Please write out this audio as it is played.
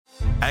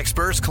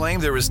Experts claim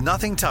there is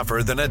nothing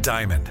tougher than a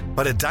diamond.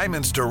 But at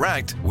Diamonds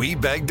Direct, we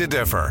beg to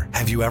differ.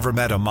 Have you ever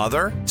met a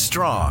mother?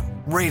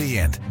 Strong,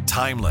 radiant,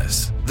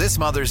 timeless. This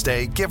Mother's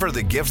Day, give her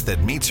the gift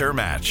that meets her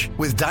match.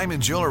 With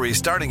diamond jewelry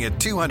starting at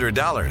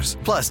 $200.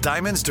 Plus,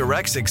 Diamonds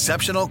Direct's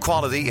exceptional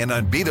quality and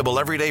unbeatable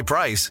everyday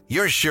price,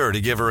 you're sure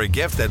to give her a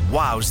gift that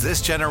wows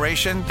this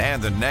generation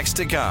and the next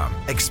to come.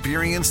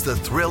 Experience the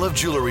thrill of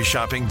jewelry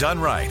shopping done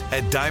right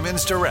at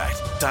Diamonds Direct.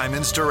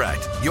 Diamonds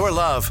Direct. Your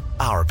love,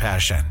 our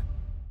passion.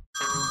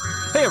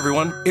 Hey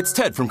everyone, it's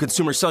Ted from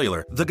Consumer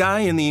Cellular, the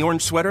guy in the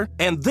orange sweater,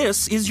 and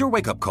this is your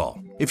wake-up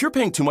call. If you're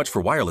paying too much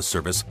for wireless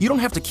service, you don't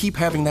have to keep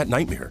having that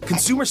nightmare.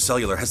 Consumer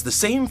Cellular has the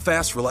same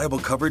fast, reliable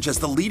coverage as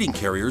the leading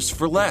carriers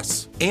for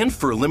less. And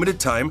for a limited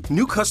time,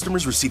 new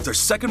customers receive their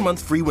second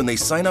month free when they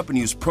sign up and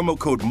use promo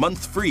code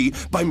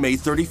MONTHFREE by May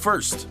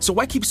 31st. So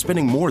why keep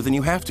spending more than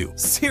you have to?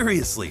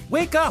 Seriously,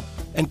 wake up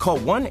and call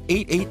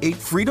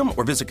 1-888-FREEDOM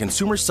or visit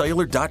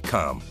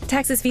consumercellular.com.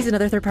 Taxes, fees, and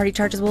other third-party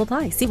charges will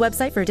apply. See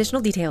website for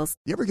additional details.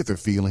 You ever get the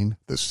feeling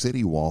the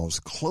city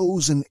walls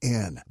closing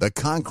in, the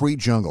concrete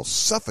jungle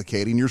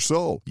suffocating your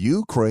soul?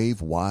 You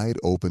crave wide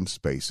open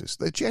spaces,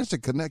 the chance to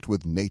connect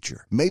with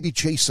nature, maybe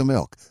chase some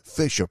elk,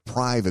 fish a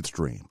private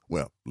stream.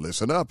 Well,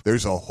 listen up.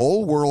 There's a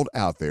whole world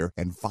out there,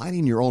 and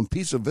finding your own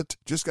piece of it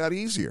just got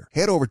easier.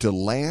 Head over to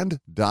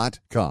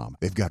land.com.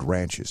 They've got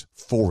ranches,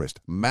 forest,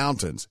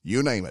 mountains,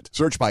 you name it.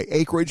 Search by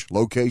acreage,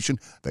 location,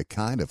 the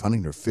kind of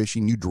hunting or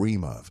fishing you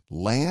dream of.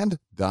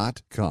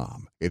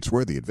 Land.com. It's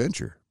where the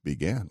adventure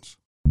begins.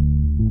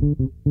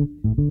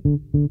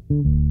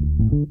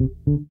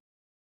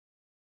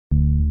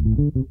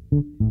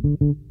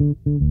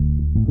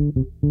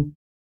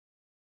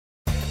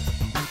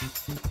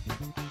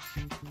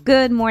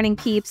 Good morning,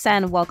 peeps,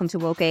 and welcome to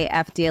Woke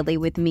AF Daily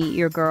with me,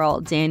 your girl,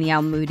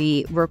 Danielle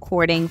Moody,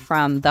 recording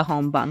from the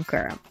home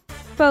bunker.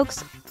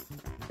 Folks,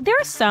 there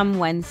are some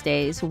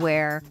Wednesdays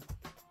where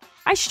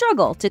I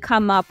struggle to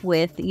come up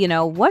with,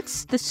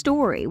 what's the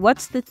story?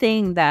 What's the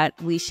thing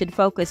that we should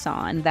focus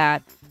on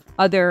that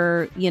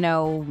other,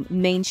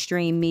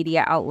 mainstream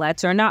media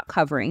outlets are not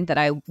covering that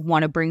I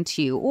want to bring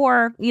to you?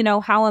 Or,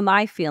 how am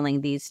I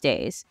feeling these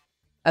days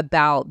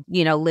about,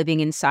 living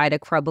inside a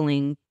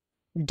crumbling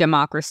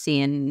democracy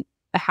and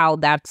how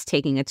that's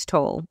taking its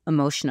toll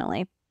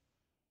emotionally?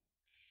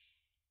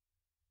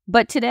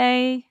 But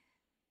today,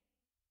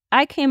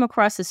 I came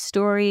across a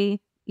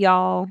story,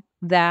 y'all,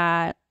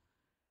 that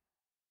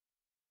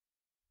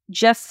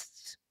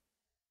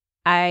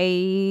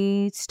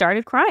I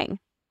started crying.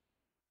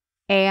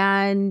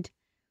 And,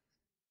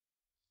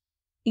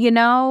 you're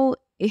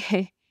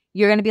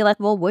going to be like,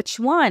 well, which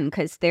one?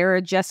 Because there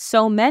are just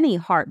so many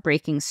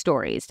heartbreaking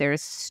stories.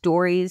 There's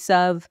stories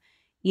of,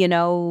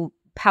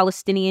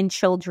 Palestinian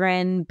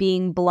children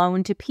being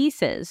blown to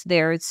pieces.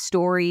 There's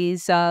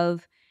stories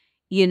of,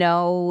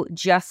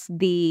 just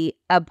the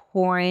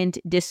abhorrent,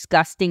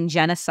 disgusting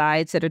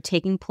genocides that are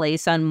taking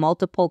place on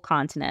multiple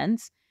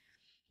continents.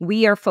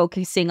 We are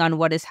focusing on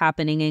what is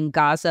happening in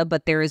Gaza,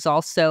 but there is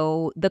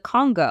also the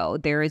Congo.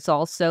 There is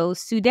also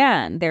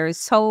Sudan. There's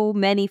so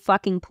many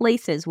fucking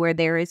places where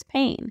there is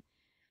pain.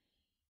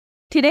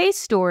 Today's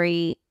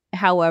story,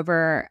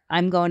 however,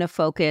 I'm going to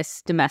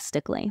focus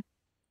domestically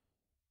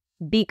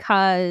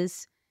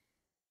because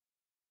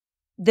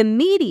the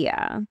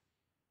media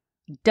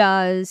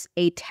does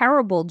a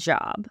terrible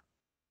job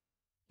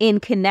in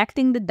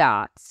connecting the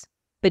dots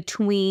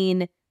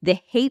between the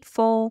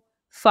hateful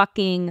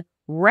fucking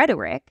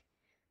rhetoric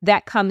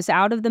that comes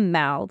out of the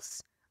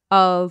mouths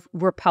of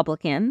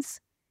Republicans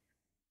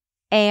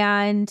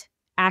and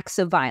acts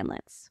of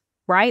violence,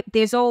 right?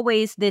 There's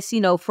always this,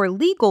 for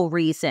legal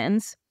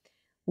reasons,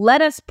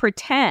 let us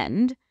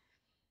pretend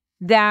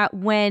that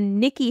when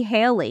Nikki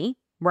Haley,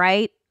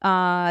 right,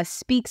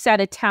 speaks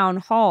at a town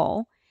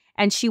hall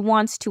and she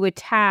wants to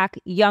attack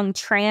young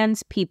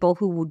trans people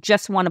who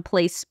just want to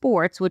play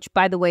sports, which,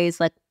 by the way, is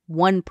like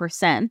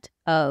 1%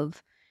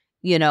 of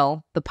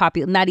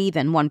not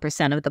even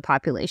 1% of the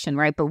population,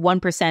 right? But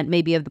 1%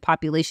 maybe of the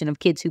population of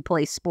kids who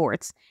play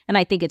sports. And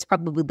I think it's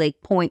probably like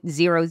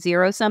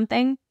 0.00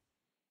 something.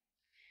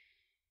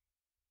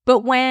 But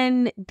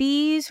when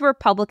these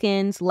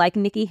Republicans like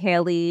Nikki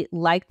Haley,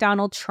 like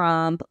Donald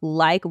Trump,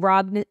 like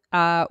Rob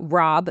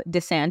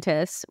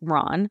DeSantis,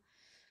 Ron,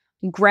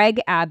 Greg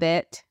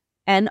Abbott,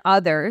 and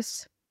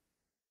others,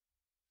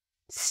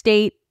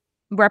 state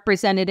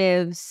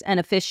representatives and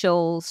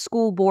officials,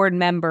 school board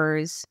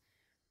members,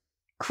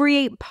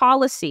 create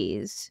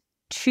policies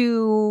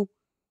to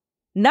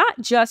not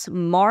just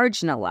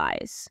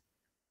marginalize,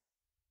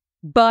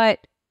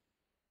 but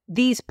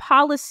these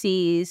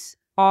policies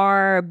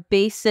are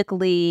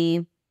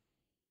basically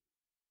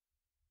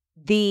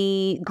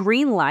the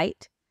green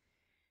light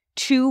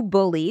to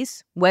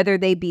bullies, whether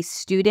they be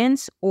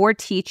students or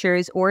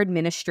teachers or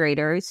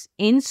administrators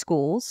in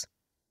schools,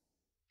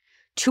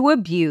 to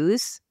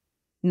abuse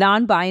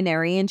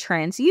non-binary and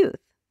trans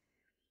youth,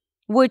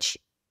 which,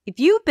 if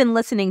you've been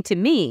listening to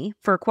me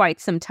for quite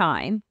some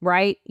time,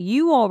 right,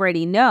 you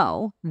already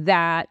know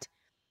that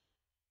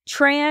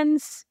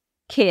trans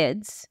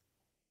kids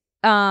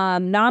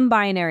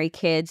non-binary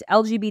kids,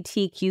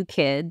 LGBTQ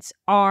kids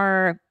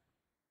are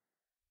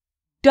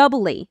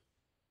doubly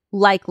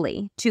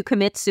likely to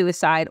commit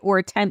suicide or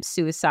attempt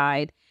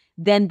suicide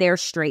than their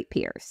straight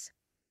peers,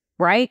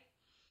 right?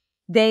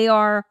 They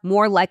are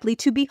more likely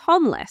to be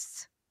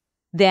homeless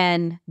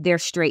than their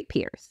straight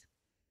peers.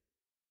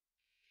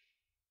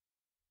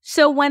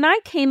 So when I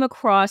came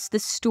across the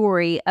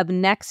story of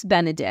Next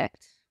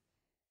Benedict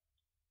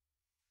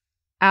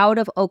out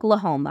of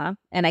Oklahoma,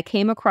 and I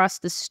came across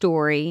the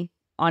story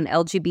on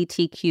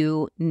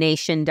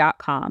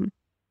LGBTQnation.com,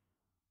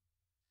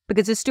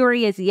 because the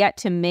story is yet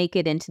to make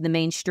it into the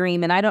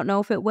mainstream, and I don't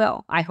know if it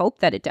will. I hope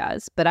that it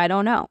does, but I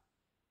don't know.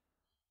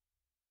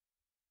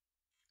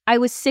 I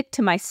was sick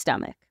to my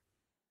stomach.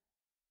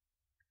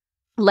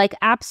 Like,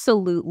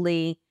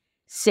 absolutely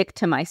sick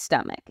to my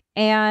stomach.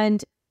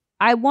 And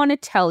I want to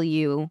tell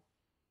you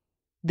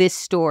this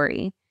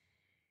story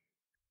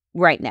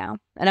right now.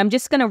 And I'm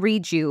just going to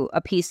read you a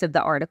piece of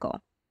the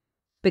article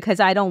because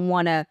I don't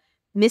want to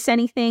miss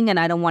anything and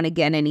I don't want to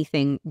get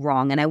anything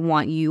wrong. And I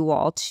want you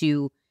all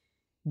to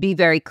be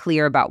very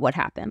clear about what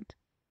happened.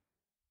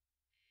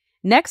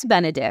 Next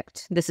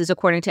Benedict, this is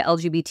according to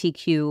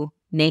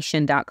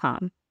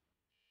LGBTQnation.com.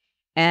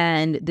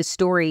 And the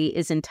story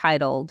is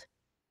entitled,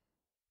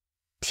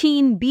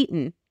 Teen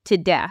Beaten to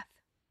Death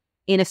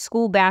in a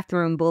School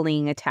Bathroom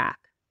Bullying Attack.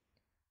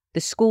 The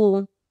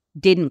school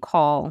didn't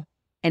call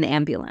an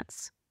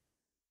ambulance.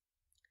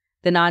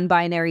 The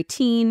non-binary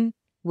teen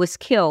was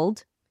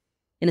killed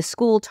in a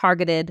school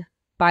targeted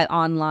by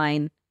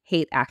online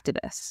hate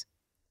activists.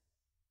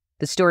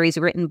 The story is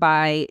written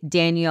by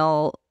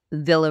Daniel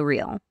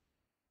Villarreal.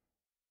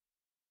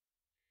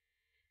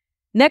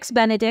 Next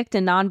Benedict, a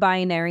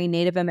non-binary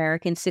Native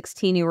American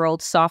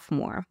 16-year-old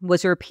sophomore,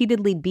 was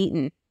repeatedly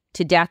beaten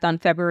to death on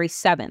February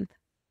 7th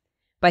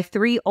by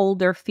 3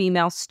 older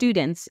female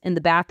students in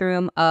the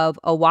bathroom of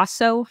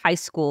Owasso High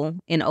School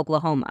in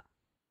Oklahoma.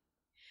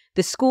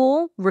 The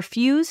school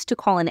refused to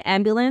call an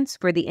ambulance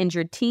for the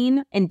injured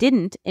teen and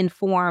didn't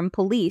inform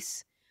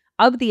police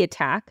of the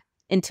attack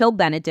until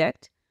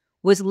Benedict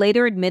was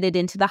later admitted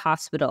into the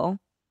hospital.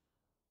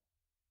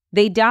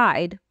 They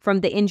died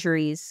from the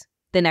injuries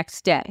the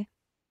next day.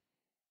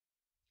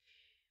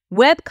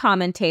 Web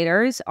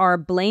commentators are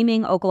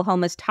blaming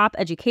Oklahoma's top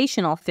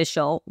educational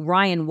official,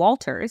 Ryan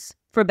Walters,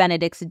 for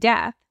Benedict's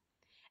death,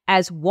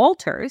 as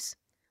Walters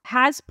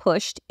has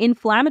pushed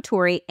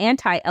inflammatory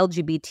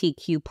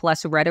anti-LGBTQ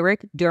plus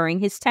rhetoric during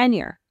his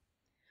tenure.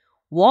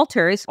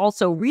 Walters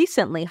also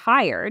recently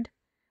hired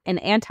an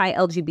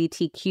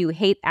anti-LGBTQ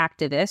hate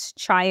activist,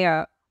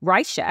 Chaya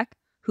Reichek,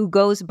 who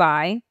goes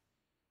by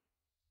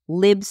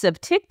Libs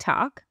of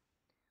TikTok,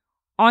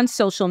 on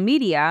social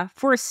media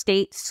for a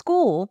state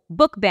school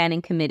book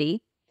banning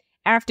committee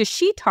after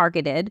she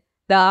targeted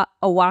the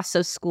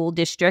Owasso School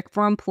District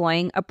for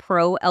employing a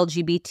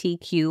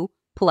pro-LGBTQ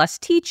plus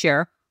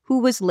teacher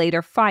who was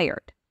later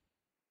fired.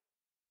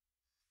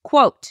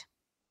 Quote,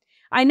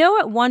 I know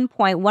at one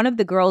point one of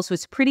the girls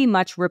was pretty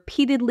much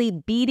repeatedly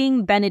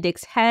beating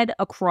Benedict's head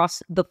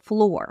across the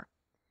floor,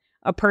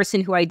 a person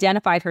who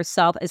identified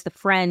herself as the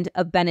friend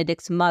of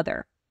Benedict's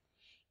mother.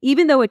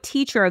 Even though a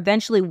teacher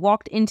eventually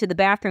walked into the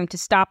bathroom to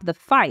stop the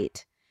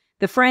fight,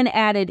 the friend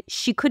added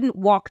she couldn't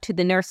walk to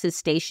the nurse's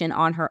station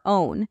on her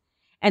own,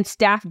 and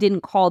staff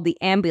didn't call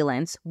the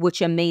ambulance,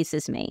 which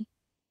amazes me.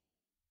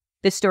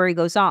 The story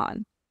goes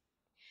on.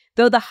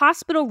 Though the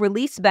hospital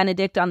released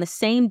Benedict on the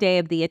same day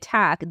of the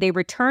attack, they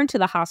returned to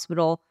the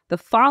hospital the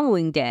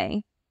following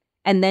day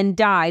and then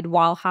died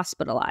while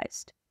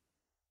hospitalized.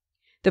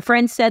 The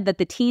friend said that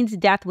the teen's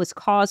death was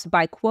caused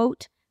by,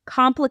 quote,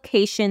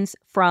 complications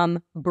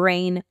from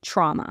brain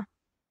trauma.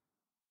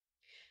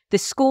 The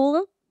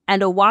school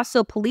and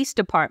Owasso Police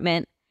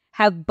Department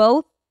have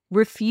both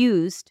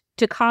refused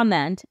to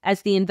comment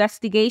as the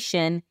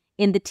investigation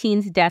in the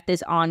teen's death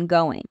is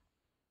ongoing.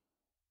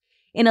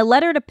 In a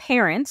letter to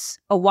parents,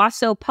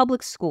 Owasso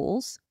Public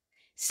Schools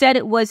said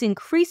it was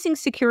increasing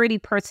security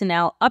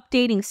personnel,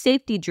 updating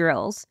safety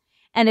drills,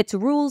 and its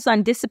rules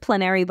on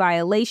disciplinary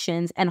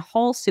violations and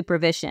hall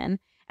supervision,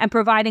 and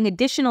providing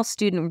additional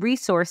student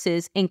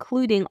resources,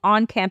 including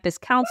on-campus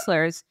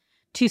counselors,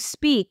 to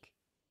speak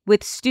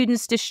with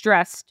students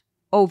distressed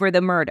over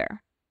the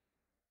murder.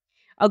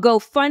 A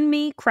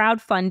GoFundMe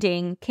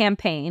crowdfunding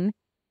campaign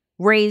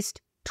raised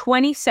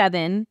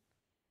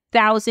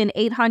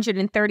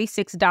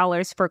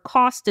 $27,836 for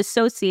costs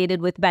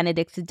associated with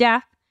Benedict's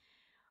death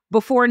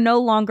before no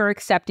longer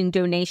accepting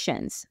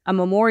donations. A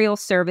memorial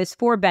service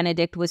for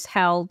Benedict was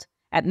held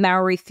at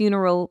Maori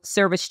Funeral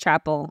Service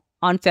Chapel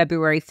on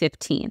February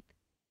 15th.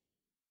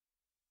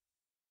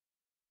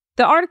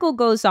 The article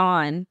goes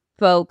on,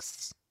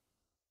 folks,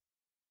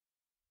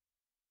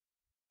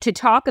 to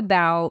talk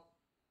about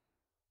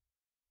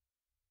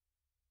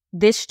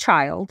this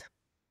child,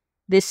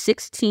 this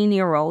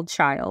 16-year-old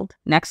child,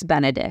 Next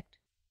Benedict,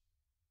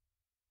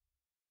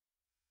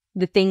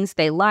 the things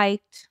they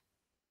liked,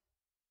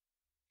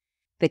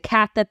 the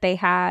cat that they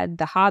had,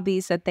 the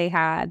hobbies that they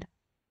had,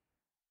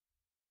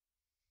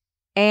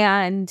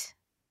 and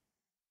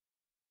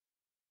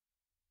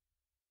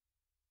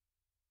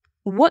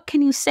What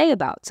can you say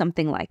about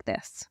something like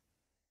this?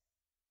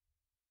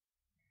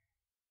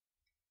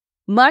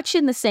 Much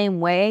in the same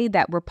way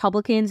that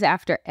Republicans,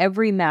 after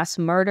every mass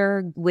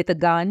murder with a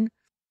gun,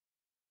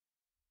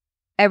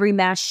 every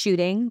mass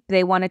shooting,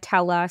 they want to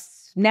tell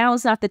us now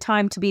is not the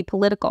time to be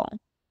political.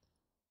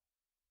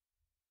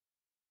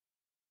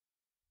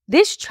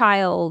 This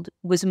child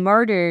was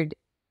murdered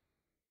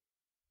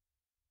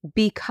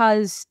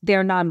because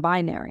they're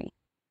non-binary.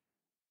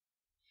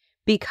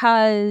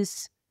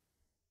 Because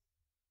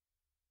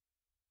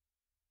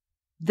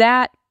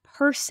that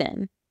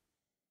person,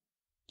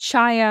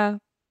 Chaya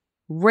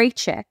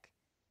Raichik,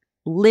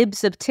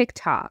 libs of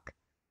TikTok,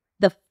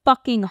 the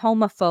fucking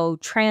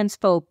homophobe,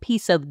 transphobe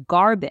piece of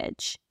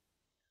garbage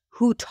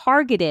who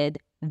targeted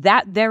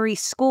that very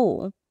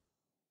school,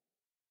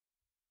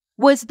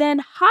 was then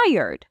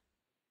hired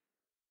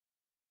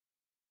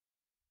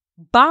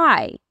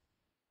by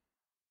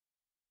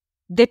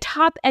the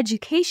top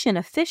education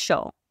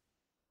official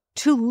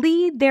to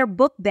lead their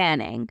book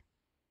banning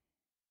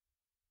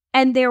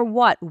and their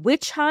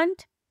witch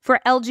hunt for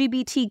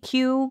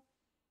LGBTQ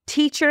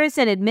teachers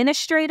and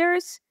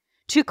administrators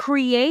to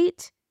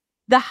create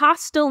the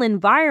hostile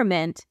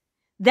environment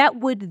that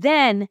would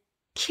then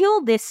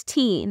kill this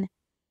teen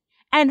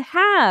and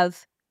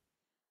have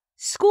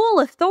school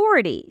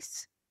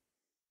authorities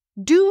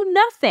do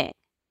nothing.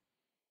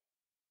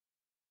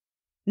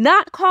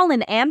 Not call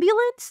an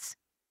ambulance?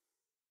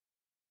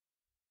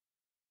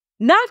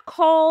 Not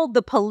call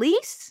the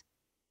police?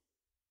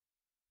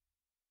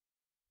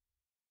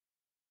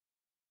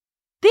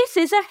 This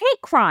is a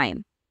hate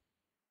crime.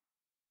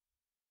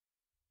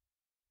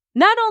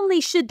 Not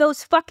only should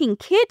those fucking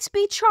kids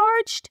be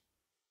charged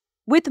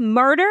with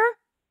murder,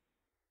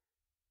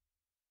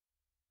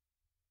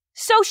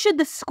 so should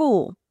the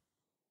school.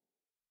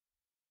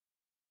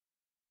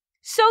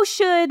 So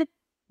should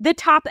the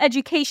top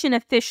education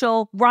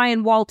official,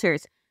 Ryan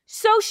Walters.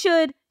 So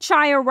should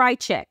Chaya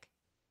Raichik.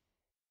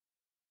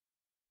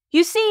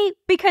 You see,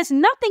 because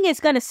nothing is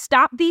going to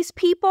stop these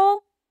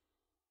people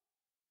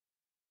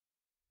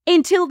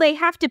until they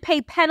have to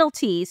pay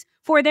penalties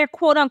for their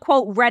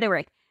quote-unquote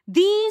rhetoric.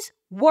 These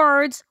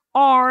words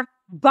are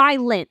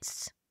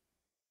violence.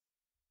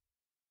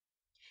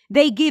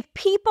 They give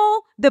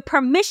people the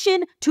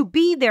permission to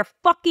be their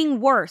fucking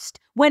worst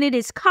when it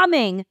is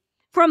coming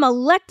from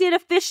elected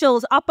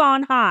officials up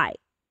on high.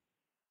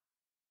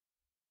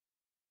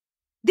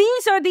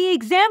 These are the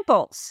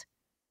examples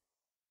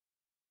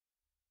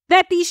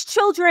that these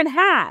children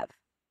have.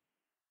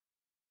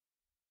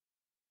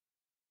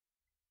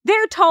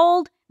 They're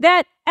told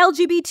that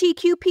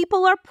LGBTQ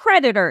people are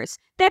predators,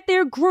 that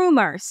they're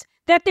groomers,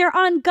 that they're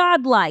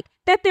ungodlike,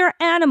 that they're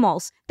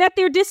animals, that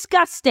they're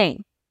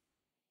disgusting.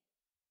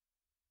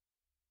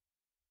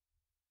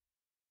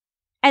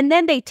 And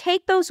then they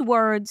take those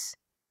words,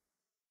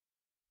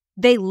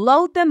 they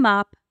load them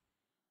up,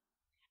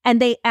 and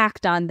they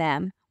act on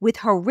them with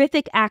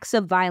horrific acts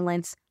of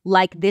violence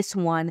like this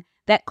one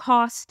that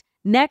cost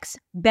Nex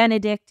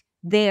Benedict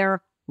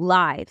their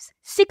lives.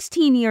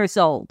 16 years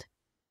old.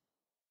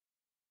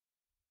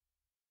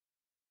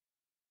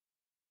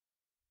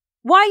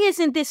 Why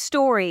isn't this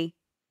story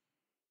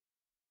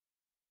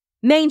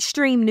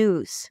mainstream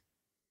news?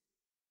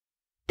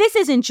 This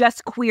isn't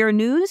just queer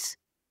news.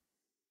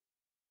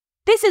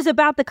 This is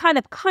about the kind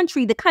of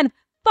country, the kind of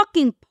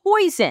fucking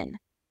poison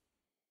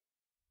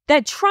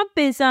that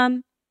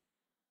Trumpism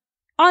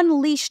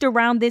unleashed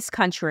around this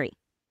country.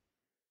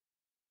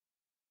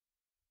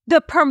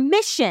 The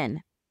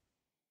permission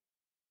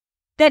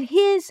that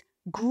his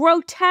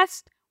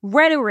grotesque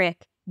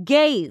rhetoric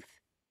gave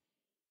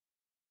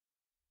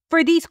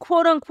for these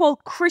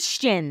quote-unquote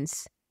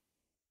Christians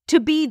to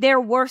be their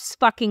worst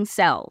fucking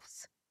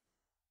selves.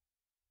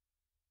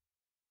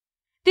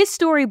 This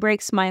story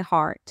breaks my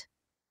heart.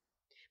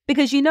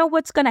 Because you know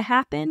what's going to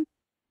happen?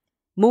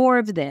 More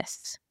of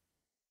this.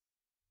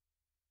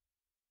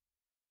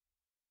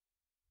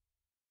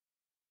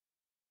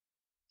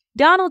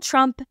 Donald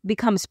Trump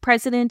becomes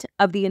president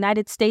of the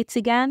United States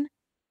again.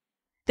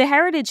 The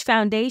Heritage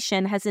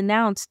Foundation has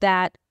announced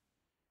that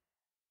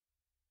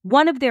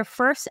one of their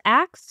first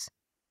acts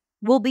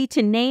will be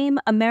to name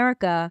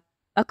America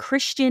a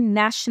Christian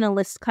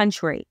nationalist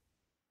country.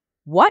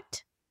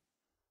 What?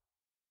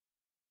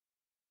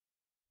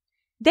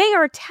 They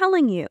are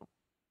telling you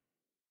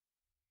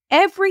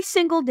every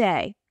single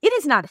day. It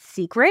is not a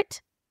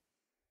secret.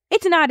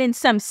 It's not in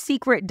some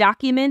secret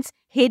documents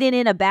hidden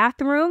in a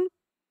bathroom.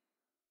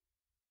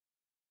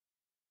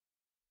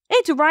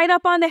 It's right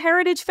up on the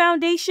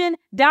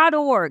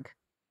heritagefoundation.org.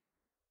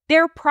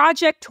 Their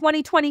Project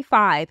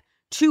 2025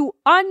 to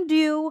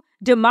undo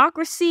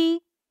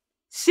democracy,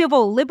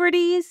 civil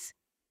liberties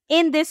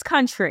in this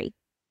country.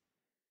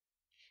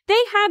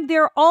 They have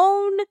their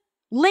own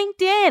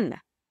LinkedIn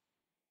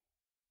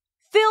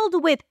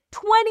filled with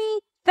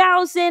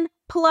 20,000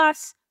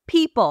 plus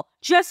people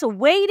just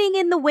waiting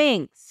in the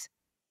wings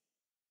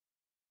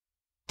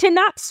to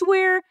not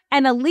swear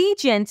an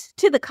allegiance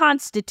to the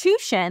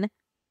Constitution,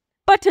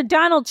 but to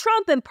Donald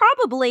Trump and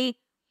probably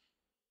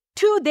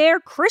to their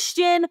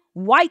Christian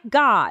white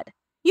God.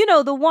 You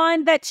know, the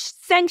one that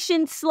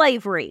sanctioned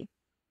slavery,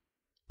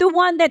 the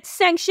one that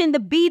sanctioned the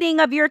beating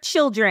of your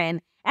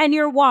children and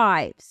your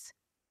wives,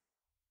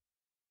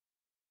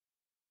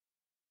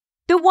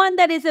 the one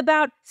that is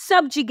about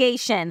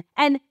subjugation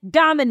and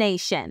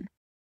domination.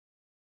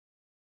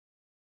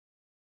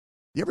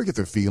 You ever get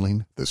the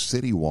feeling the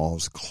city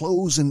walls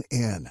closing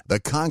in, the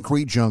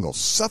concrete jungle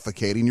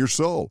suffocating your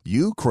soul?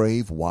 You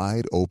crave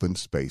wide open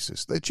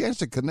spaces, the chance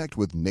to connect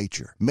with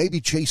nature,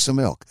 maybe chase some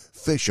elk,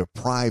 fish a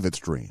private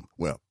stream.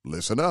 Well,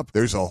 listen up.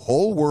 There's a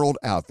whole world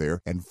out there,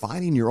 and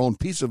finding your own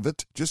piece of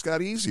it just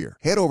got easier.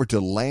 Head over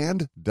to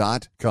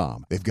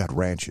land.com. They've got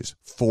ranches,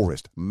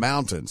 forest,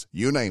 mountains,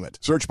 you name it.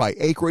 Search by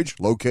acreage,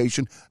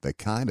 location, the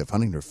kind of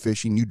hunting or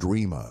fishing you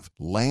dream of.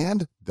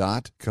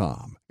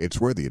 Land.com.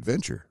 It's where the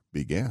adventure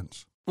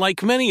begins.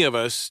 Like many of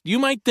us, you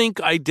might think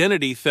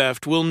identity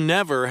theft will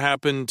never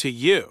happen to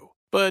you.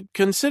 But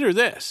consider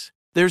this.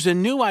 There's a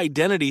new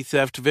identity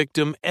theft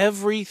victim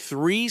every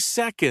 3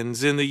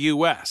 seconds in the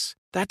U.S.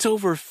 That's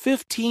over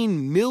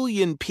 15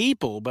 million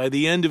people by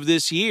the end of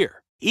this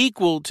year,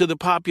 equal to the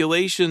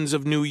populations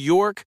of New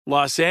York,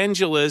 Los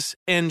Angeles,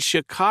 and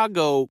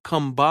Chicago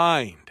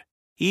combined.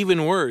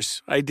 Even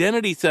worse,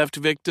 identity theft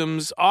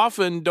victims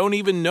often don't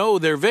even know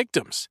they're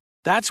victims.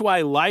 That's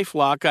why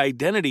LifeLock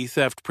Identity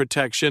Theft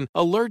Protection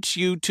alerts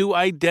you to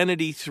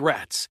identity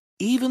threats,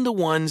 even the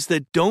ones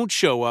that don't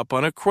show up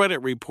on a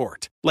credit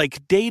report,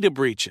 like data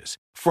breaches,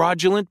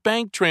 fraudulent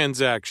bank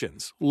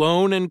transactions,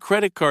 loan and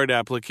credit card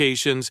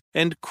applications,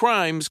 and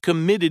crimes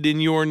committed in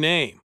your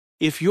name.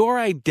 If your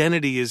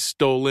identity is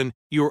stolen,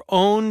 your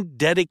own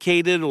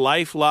dedicated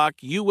LifeLock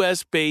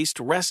US-based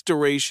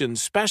restoration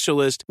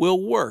specialist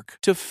will work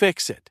to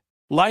fix it.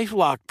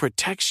 LifeLock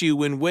protects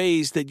you in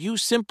ways that you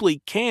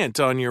simply can't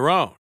on your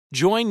own.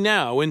 Join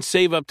now and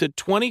save up to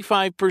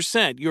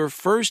 25% your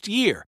first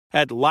year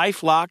at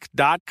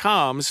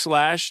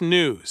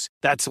LifeLock.com/news.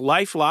 That's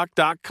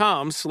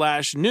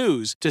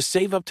LifeLock.com/news to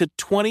save up to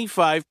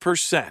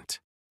 25%.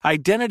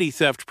 Identity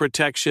theft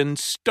protection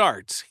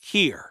starts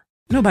here.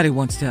 Nobody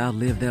wants to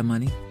outlive their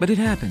money, but it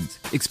happens,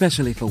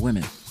 especially for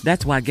women.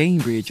 That's why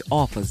Gainbridge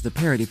offers the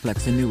Parity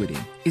Flex annuity.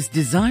 It's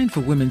designed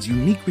for women's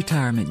unique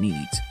retirement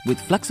needs, with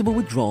flexible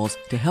withdrawals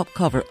to help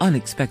cover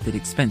unexpected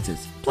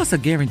expenses, plus a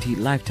guaranteed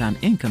lifetime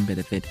income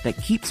benefit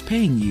that keeps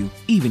paying you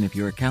even if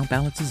your account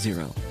balance is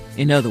zero.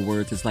 In other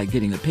words, it's like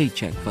getting a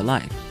paycheck for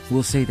life.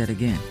 We'll say that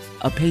again.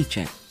 A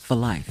paycheck for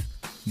life.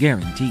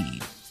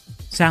 Guaranteed.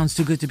 Sounds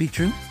too good to be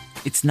true?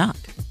 It's not.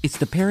 It's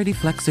the Parity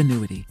Flex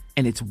annuity.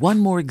 And it's one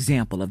more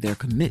example of their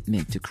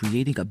commitment to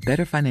creating a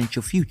better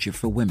financial future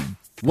for women.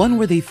 One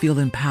where they feel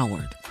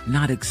empowered,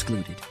 not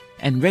excluded,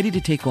 and ready to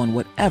take on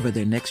whatever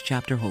their next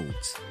chapter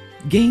holds.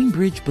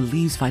 Gainbridge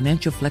believes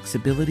financial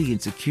flexibility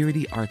and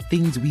security are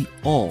things we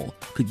all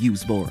could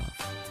use more of.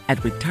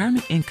 At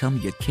retirement income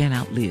you can't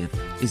outlive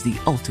is the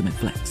ultimate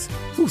flex.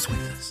 Who's with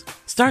us?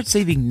 Start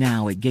saving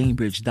now at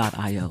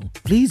Gainbridge.io.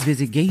 Please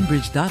visit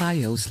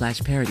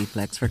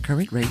Gainbridge.io/ParityFlex for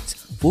current rates,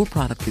 for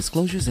product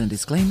disclosures and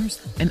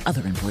disclaimers, and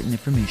other important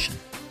information.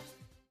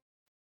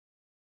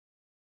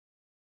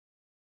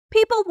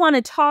 People want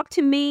to talk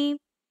to me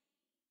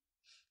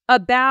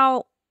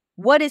about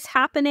what is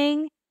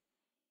happening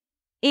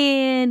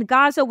in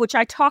Gaza, which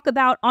I talk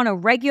about on a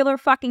regular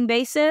fucking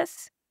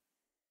basis.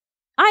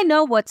 I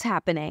know what's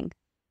happening.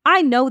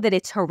 I know that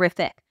it's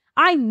horrific.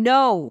 I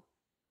know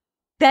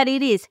that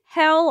it is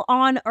hell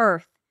on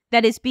earth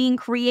that is being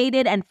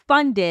created and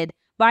funded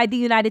by the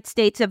United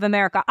States of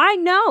America. I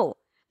know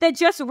that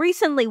just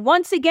recently,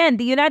 once again,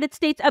 the United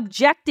States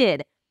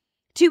objected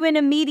to an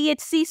immediate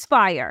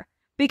ceasefire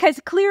because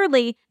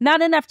clearly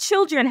not enough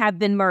children have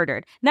been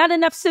murdered. Not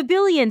enough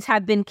civilians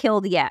have been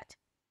killed yet.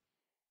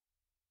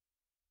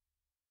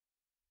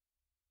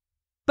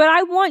 But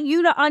I want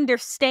you to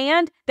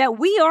understand that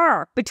we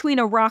are between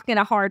a rock and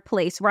a hard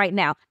place right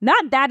now.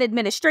 Not that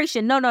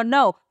administration.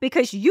 No.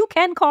 Because you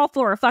can call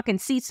for a fucking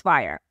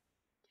ceasefire.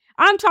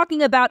 I'm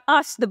talking about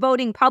us, the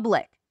voting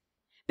public.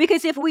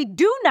 Because if we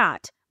do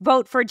not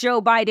vote for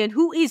Joe Biden,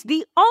 who is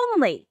the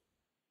only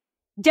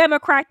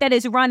Democrat that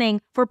is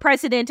running for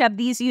president of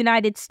these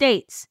United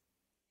States,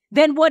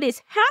 then what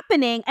is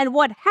happening and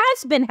what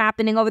has been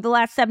happening over the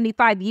last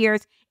 75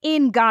 years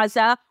in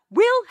Gaza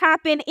will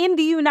happen in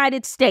the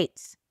United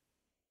States.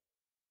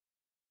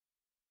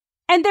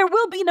 And there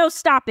will be no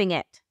stopping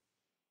it.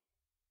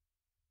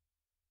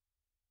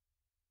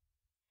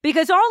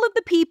 Because all of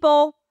the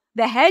people,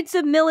 the heads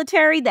of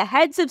military, the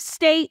heads of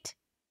state,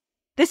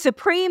 the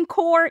Supreme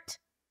Court,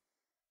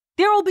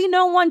 there will be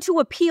no one to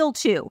appeal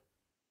to.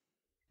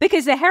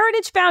 Because the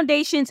Heritage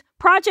Foundation's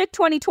Project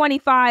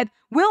 2025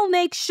 will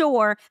make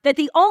sure that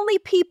the only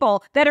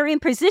people that are in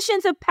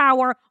positions of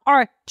power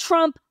are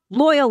Trump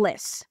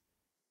loyalists.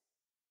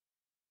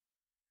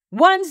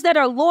 Ones that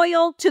are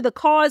loyal to the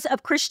cause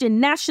of Christian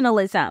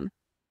nationalism.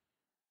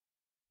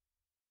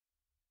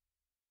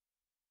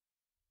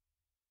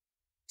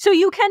 So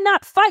you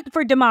cannot fight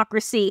for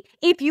democracy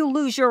if you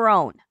lose your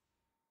own.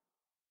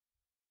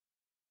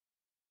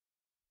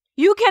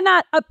 You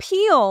cannot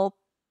appeal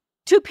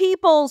to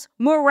people's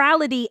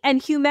morality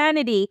and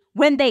humanity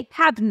when they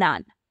have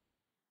none.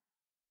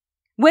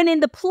 When in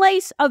the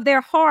place of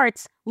their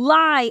hearts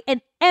lie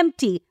an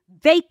empty,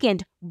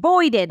 vacant,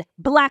 voided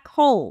black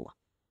hole.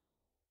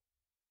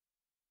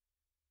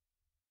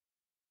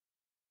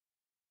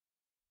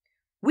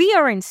 We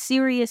are in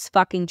serious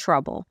fucking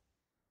trouble.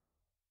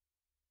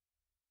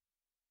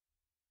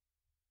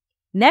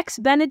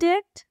 Next,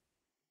 Benedict,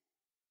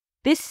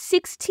 this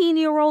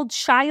 16-year-old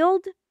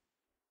child,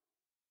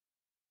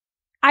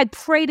 I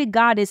pray to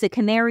God as a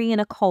canary in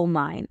a coal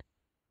mine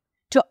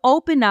to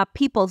open up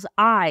people's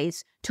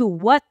eyes to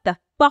what the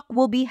fuck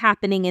will be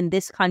happening in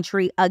this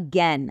country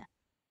again.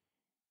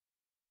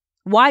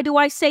 Why do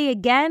I say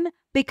again?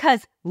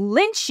 Because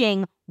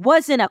lynching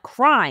wasn't a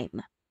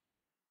crime.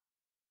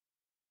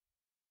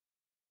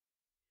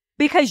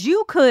 Because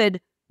you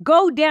could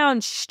go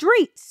down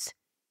streets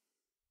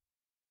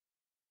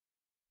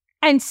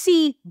and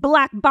see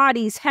black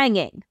bodies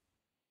hanging.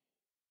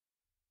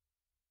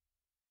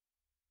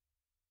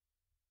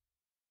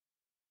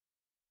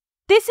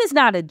 This is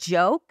not a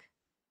joke.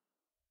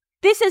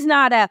 This is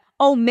not a,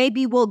 oh,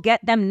 maybe we'll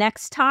get them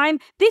next time.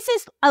 This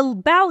is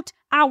about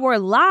our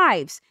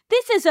lives.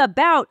 This is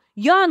about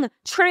young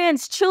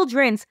trans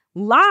children's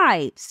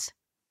lives.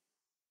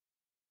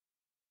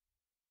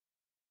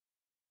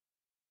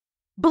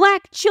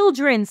 Black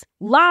children's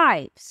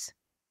lives.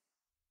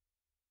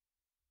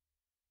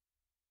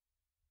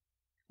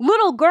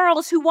 Little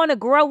girls who want to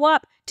grow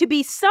up to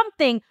be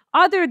something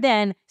other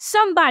than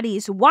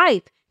somebody's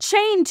wife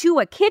chained to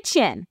a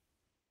kitchen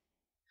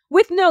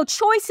with no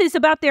choices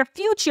about their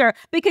future.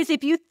 Because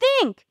if you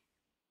think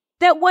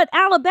that what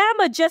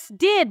Alabama just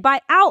did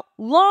by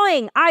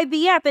outlawing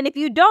IVF, and if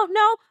you don't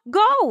know,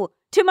 go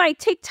to my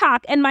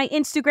TikTok and my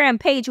Instagram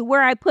page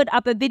where I put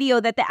up a video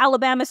that the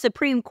Alabama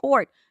Supreme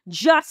Court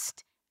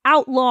just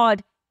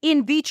outlawed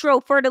in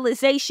vitro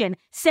fertilization,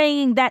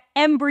 saying that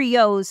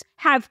embryos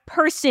have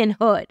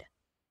personhood.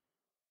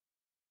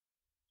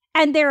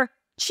 And their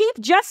Chief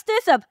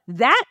Justice of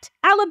that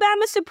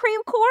Alabama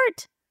Supreme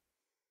Court,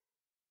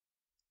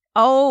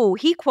 oh,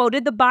 he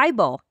quoted the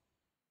Bible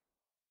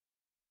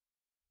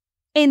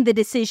in the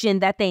decision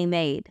that they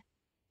made.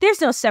 There's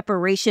no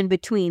separation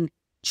between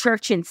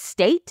church and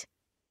state.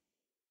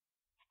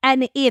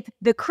 And if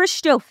the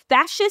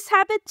Christo-fascists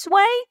have its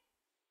way,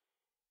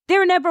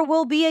 there never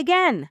will be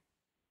again.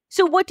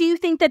 So what do you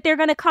think that they're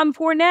going to come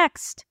for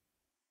next?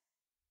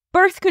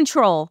 Birth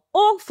control,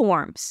 all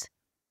forms.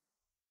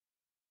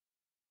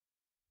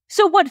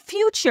 So what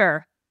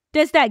future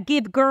does that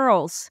give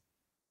girls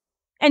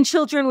and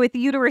children with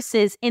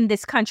uteruses in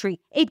this country?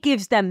 It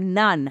gives them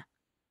none.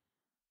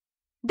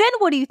 Then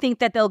what do you think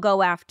that they'll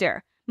go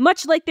after?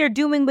 Much like they're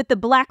doing with the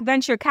black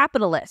venture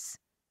capitalists.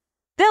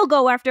 They'll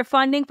go after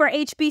funding for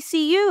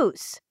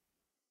HBCUs.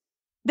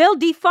 They'll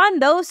defund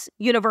those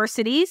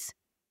universities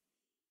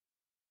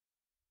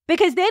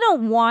because they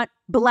don't want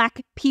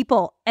black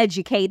people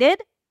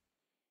educated.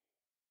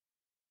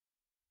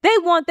 They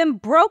want them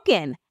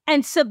broken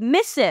and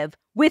submissive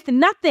with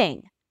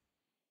nothing,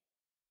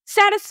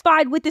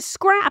 satisfied with the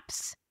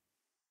scraps.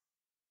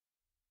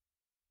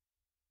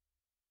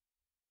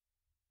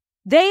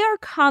 They are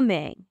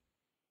coming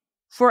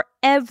for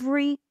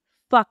every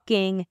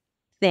fucking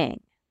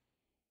thing.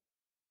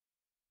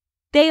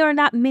 They are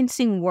not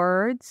mincing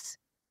words.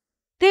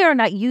 They are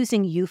not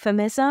using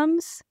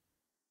euphemisms.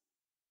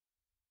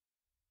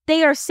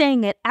 They are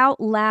saying it out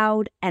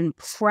loud and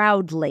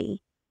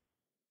proudly.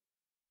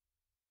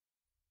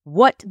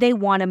 What they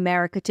want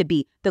America to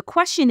be. The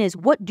question is,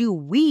 what do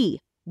we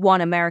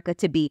want America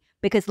to be?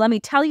 Because let me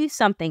tell you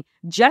something,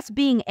 just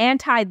being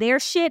anti their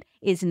shit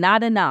is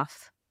not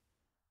enough.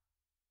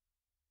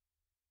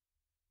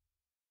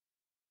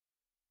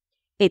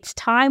 It's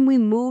time we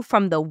move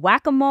from the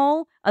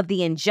whack-a-mole of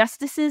the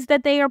injustices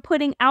that they are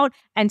putting out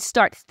and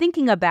start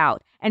thinking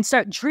about and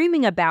start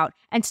dreaming about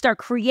and start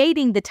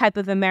creating the type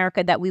of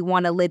America that we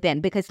want to live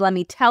in. Because let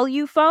me tell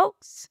you,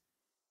 folks,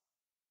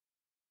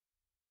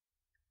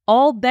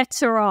 all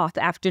bets are off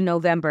after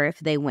November if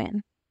they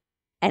win.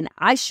 And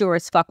I sure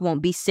as fuck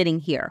won't be sitting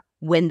here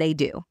when they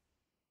do.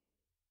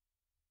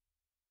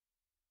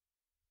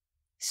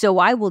 So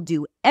I will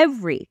do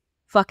every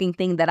fucking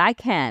thing that I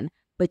can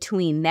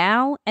between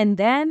now and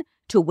then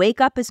to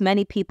wake up as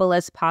many people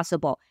as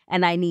possible.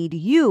 And I need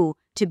you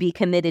to be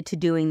committed to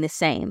doing the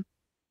same.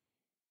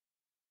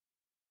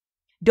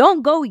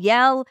 Don't go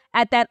yell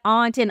at that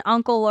aunt and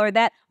uncle or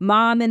that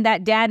mom and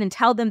that dad and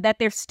tell them that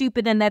they're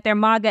stupid and that they're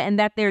MAGA and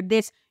that they're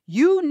this.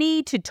 You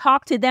need to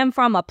talk to them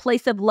from a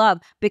place of love,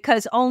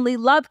 because only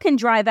love can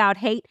drive out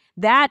hate.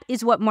 That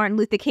is what Martin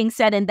Luther King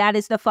said, and that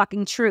is the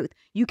fucking truth.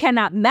 You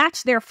cannot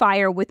match their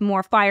fire with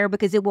more fire,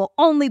 because it will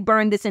only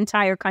burn this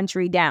entire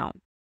country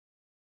down.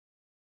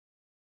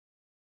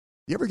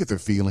 You ever get the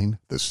feeling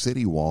the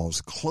city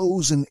walls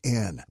closing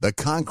in, the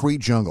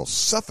concrete jungle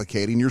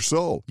suffocating your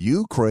soul?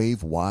 You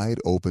crave wide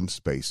open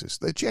spaces,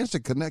 the chance to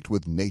connect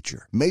with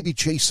nature, maybe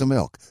chase some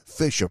elk,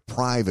 fish a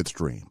private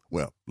stream.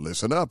 Well,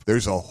 listen up.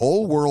 There's a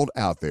whole world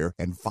out there,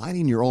 and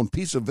finding your own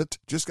piece of it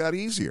just got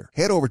easier.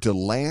 Head over to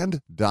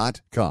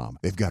land.com.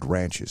 They've got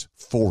ranches,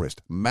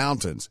 forest,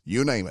 mountains,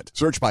 you name it.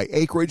 Search by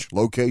acreage,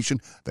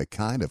 location, the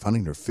kind of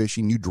hunting or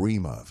fishing you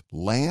dream of.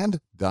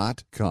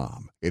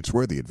 Land.com. It's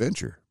where the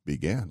adventure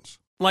begins.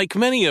 Like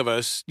many of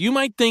us, you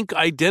might think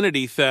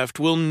identity theft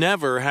will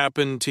never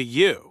happen to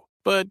you.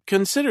 But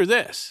consider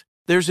this.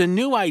 There's a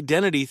new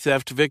identity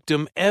theft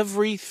victim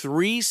every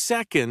 3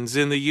 seconds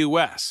in the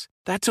U.S.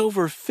 That's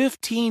over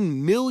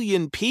 15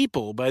 million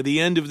people by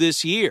the end of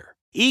this year,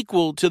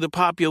 equal to the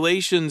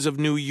populations of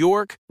New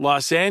York,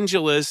 Los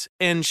Angeles,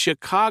 and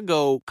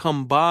Chicago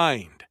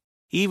combined.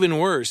 Even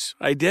worse,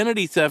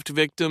 identity theft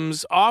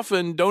victims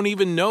often don't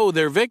even know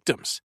they're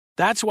victims.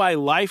 That's why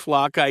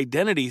LifeLock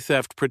Identity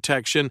Theft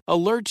Protection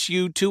alerts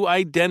you to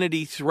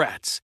identity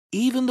threats,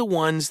 even the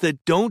ones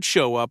that don't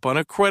show up on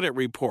a credit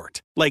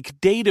report,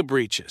 like data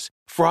breaches,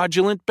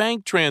 fraudulent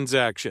bank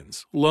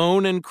transactions,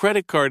 loan and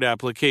credit card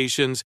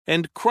applications,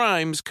 and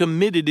crimes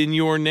committed in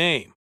your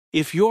name.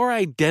 If your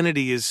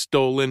identity is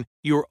stolen,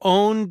 your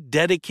own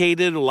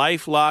dedicated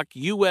LifeLock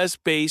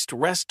U.S.-based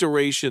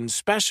restoration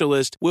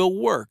specialist will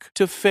work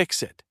to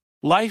fix it.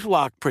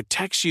 LifeLock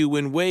protects you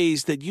in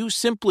ways that you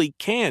simply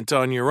can't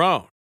on your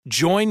own.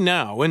 Join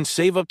now and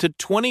save up to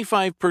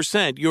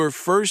 25% your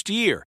first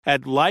year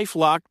at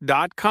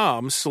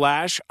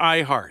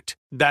LifeLock.com/iHeart.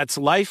 That's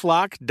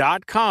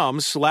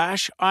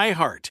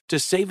LifeLock.com/iHeart to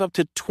save up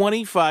to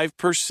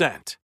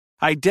 25%.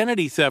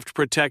 Identity theft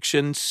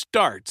protection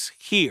starts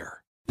here.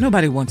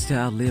 Nobody wants to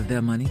outlive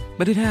their money,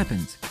 but it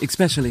happens,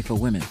 especially for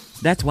women.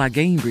 That's why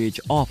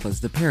Gainbridge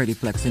offers the Parity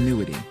Flex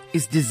annuity.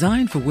 It's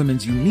designed for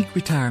women's unique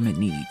retirement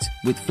needs,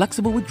 with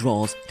flexible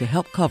withdrawals to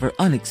help cover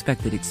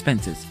unexpected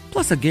expenses,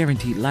 plus a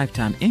guaranteed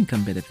lifetime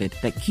income benefit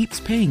that keeps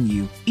paying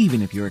you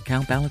even if your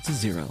account balance is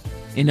zero.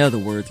 In other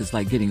words, it's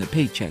like getting a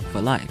paycheck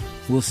for life.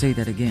 We'll say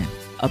that again.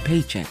 A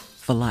paycheck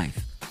for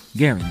life.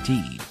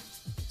 Guaranteed.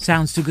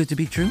 Sounds too good to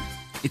be true?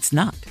 It's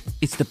not.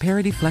 It's the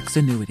Parity Flex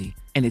annuity,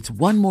 and it's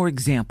one more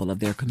example of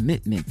their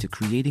commitment to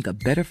creating a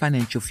better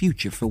financial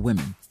future for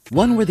women.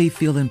 One where they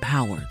feel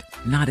empowered,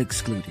 not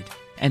excluded,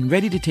 and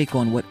ready to take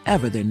on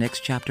whatever their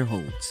next chapter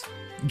holds.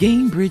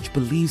 Gainbridge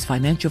believes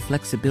financial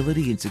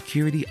flexibility and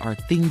security are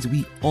things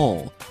we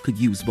all could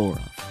use more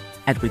of.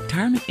 At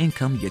retirement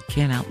income you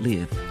can't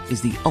outlive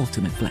is the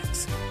ultimate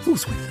flex.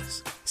 Who's with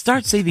us?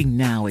 Start saving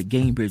now at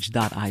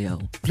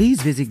Gainbridge.io.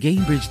 Please visit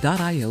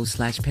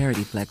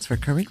Gainbridge.io/ParityFlex for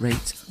current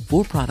rates,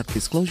 for product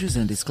disclosures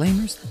and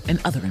disclaimers, and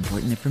other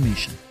important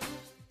information.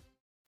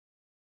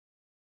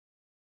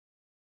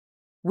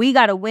 We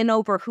got to win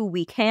over who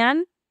we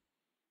can.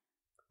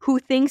 Who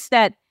thinks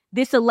that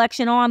this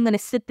election, oh, I'm going to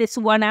sit this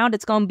one out,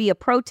 it's going to be a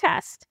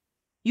protest.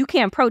 You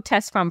can't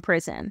protest from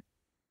prison.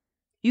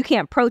 You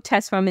can't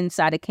protest from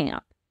inside a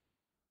camp.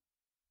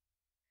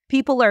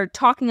 People are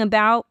talking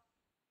about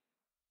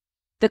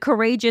the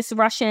courageous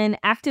Russian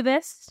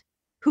activist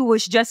who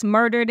was just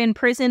murdered in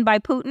prison by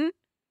Putin.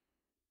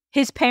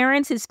 His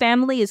parents, his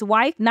family, his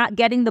wife not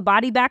getting the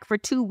body back for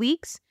 2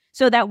 weeks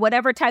so that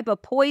whatever type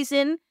of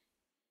poison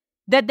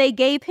that they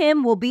gave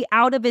him will be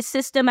out of his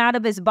system, out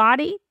of his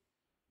body.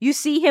 You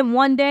see him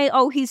one day,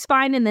 oh, he's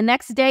fine, and the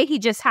next day he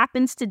just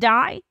happens to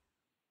die.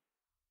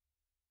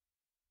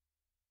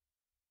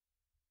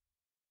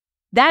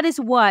 That is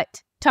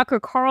what Tucker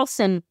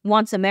Carlson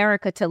wants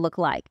America to look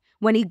like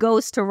when he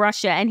goes to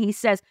Russia and he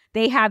says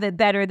they have it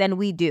better than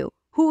we do.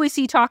 Who is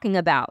he talking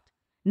about?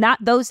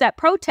 Not those that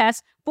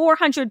protest.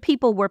 400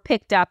 people were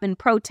picked up in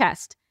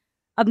protest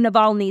of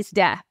Navalny's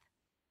death,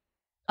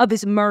 of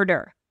his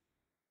murder.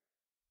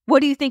 What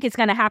do you think is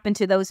going to happen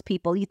to those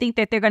people? You think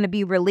that they're going to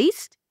be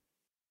released?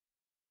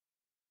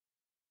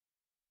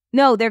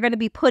 No, they're going to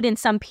be put in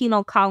some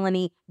penal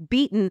colony,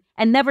 beaten,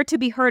 and never to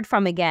be heard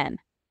from again.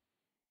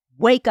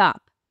 Wake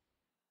up.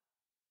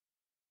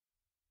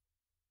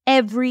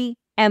 Every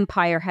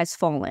empire has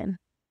fallen.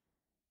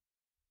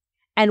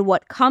 And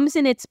what comes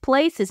in its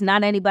place is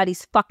not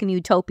anybody's fucking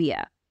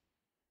utopia.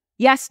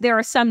 Yes, there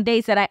are some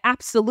days that I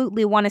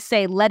absolutely want to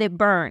say, let it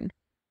burn.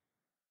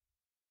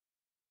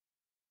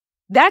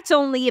 That's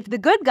only if the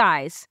good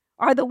guys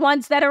are the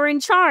ones that are in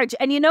charge.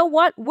 And you know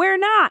what? We're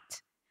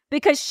not.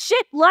 Because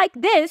shit like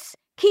this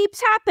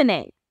keeps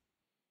happening.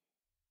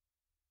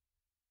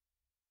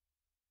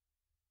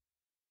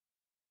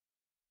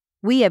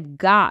 We have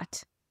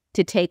got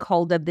to take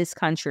hold of this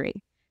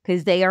country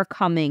because they are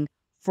coming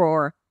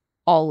for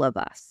all of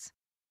us.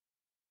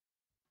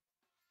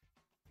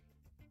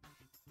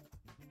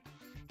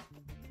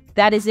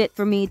 That is it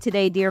for me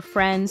today, dear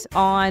friends,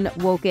 on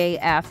Woke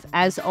AF.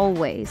 As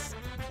always,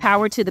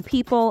 power to the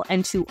people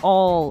and to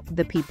all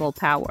the people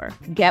power.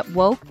 Get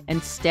woke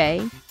and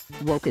stay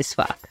woke as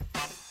fuck.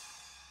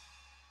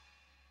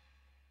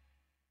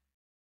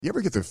 You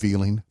ever get the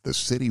feeling the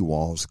city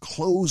walls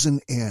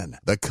closing in,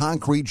 the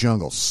concrete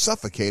jungle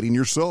suffocating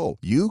your soul?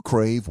 You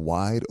crave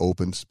wide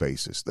open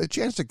spaces, the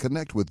chance to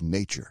connect with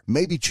nature,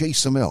 maybe chase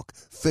some elk,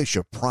 fish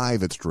a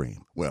private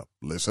stream. Well,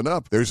 listen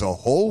up. There's a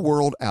whole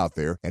world out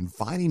there, and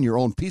finding your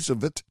own piece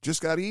of it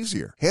just got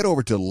easier. Head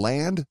over to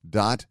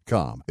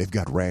land.com. They've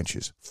got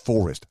ranches,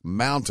 forests,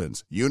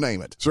 mountains, you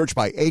name it. Search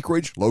by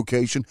acreage,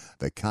 location,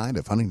 the kind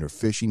of hunting or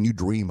fishing you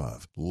dream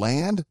of.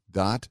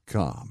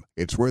 Land.com.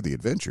 It's where the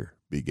adventure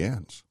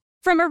begins.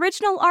 From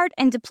original art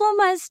and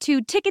diplomas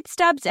to ticket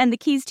stubs and the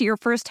keys to your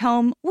first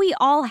home, we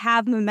all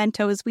have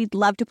mementos we'd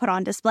love to put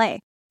on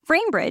display.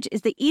 FrameBridge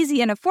is the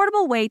easy and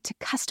affordable way to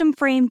custom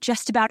frame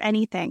just about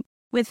anything,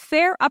 with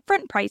fair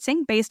upfront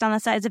pricing based on the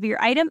size of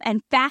your item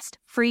and fast,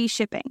 free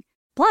shipping.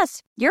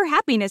 Plus, your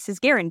happiness is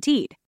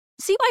guaranteed.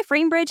 See why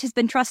FrameBridge has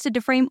been trusted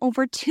to frame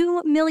over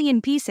 2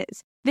 million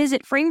pieces.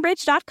 Visit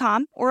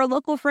framebridge.com or a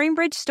local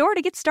FrameBridge store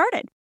to get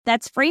started.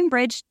 That's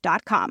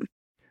framebridge.com.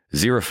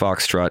 Zero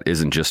Foxtrot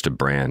isn't just a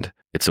brand,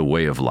 it's a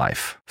way of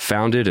life.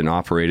 Founded and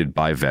operated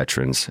by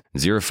veterans,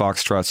 Zero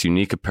Foxtrot's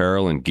unique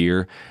apparel and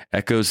gear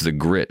echoes the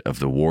grit of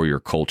the warrior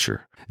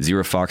culture.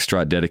 Zero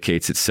Foxtrot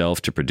dedicates itself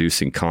to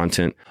producing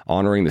content,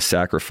 honoring the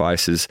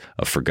sacrifices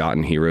of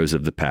forgotten heroes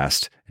of the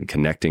past, and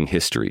connecting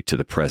history to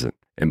the present.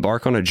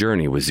 Embark on a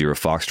journey with Zero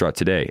Foxtrot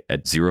today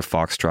at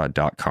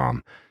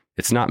zerofoxtrot.com.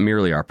 It's not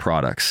merely our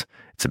products,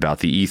 it's about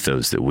the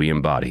ethos that we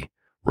embody.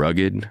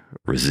 Rugged,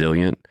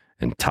 resilient,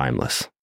 and timeless.